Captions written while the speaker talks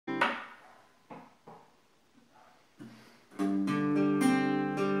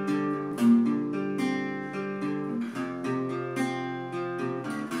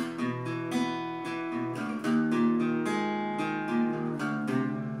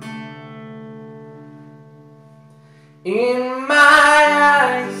in my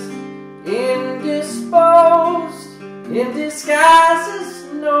eyes, indisposed, in disguises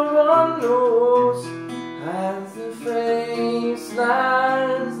no one knows. As the face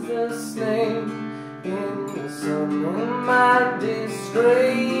lies the snake in the sun, in my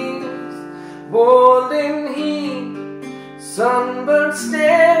disgrace, boiling heat, sunburned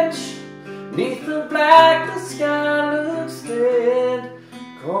stench, neath the black the sky looks dead.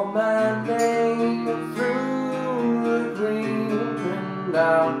 Call my name through the green, and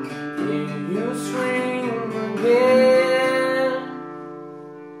I'll hear you scream again.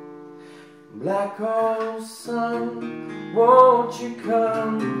 Black hole sun, won't you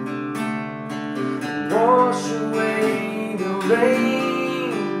come, wash away the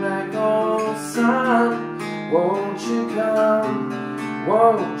rain. Black hole sun, won't you come,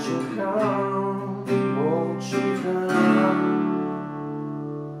 won't you come, won't you come.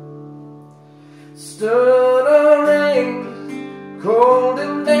 Stuttering, cold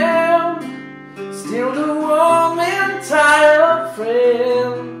and damp, still the warm and tired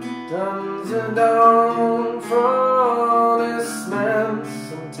friend. Tons of dawn for this man,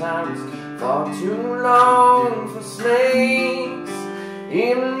 sometimes far too long for snakes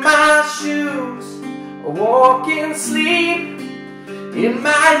in my shoes. I walk in sleep, in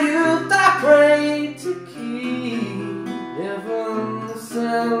my youth I pray to keep heaven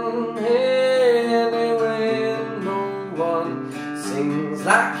sent anywhere. No one sings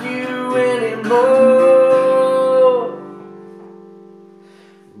like you anymore.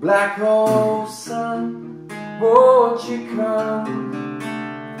 Black hole sun, won't you come,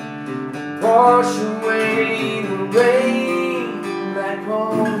 wash away the rain. Black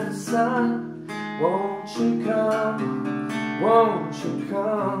hole sun, won't you come, won't you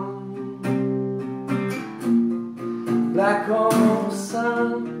come. Black hole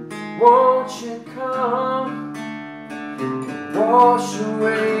sun, won't you come, wash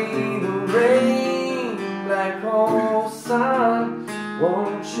away the rain. Black hole sun,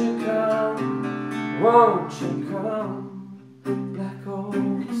 won't you come, won't you come. Black hole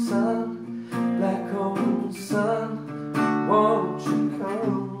sun, black hole sun, won't you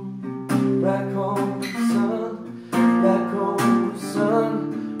come. Black hole sun, black hole sun,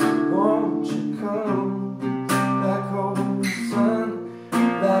 won't you come. Black hole sun,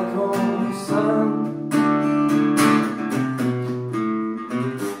 black hole sun.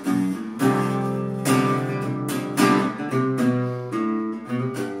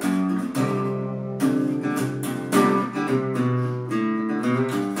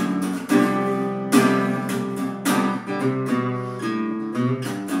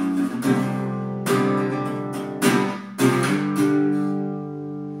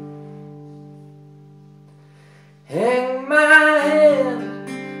 Hang my head,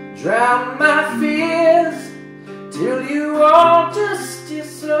 drown my fears, till you all just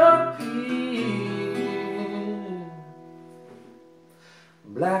disappear.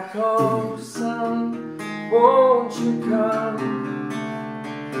 Black hole sun, won't you come,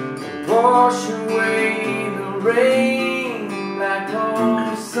 wash away the rain. Black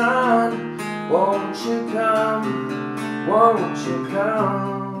hole sun, won't you come, won't you come.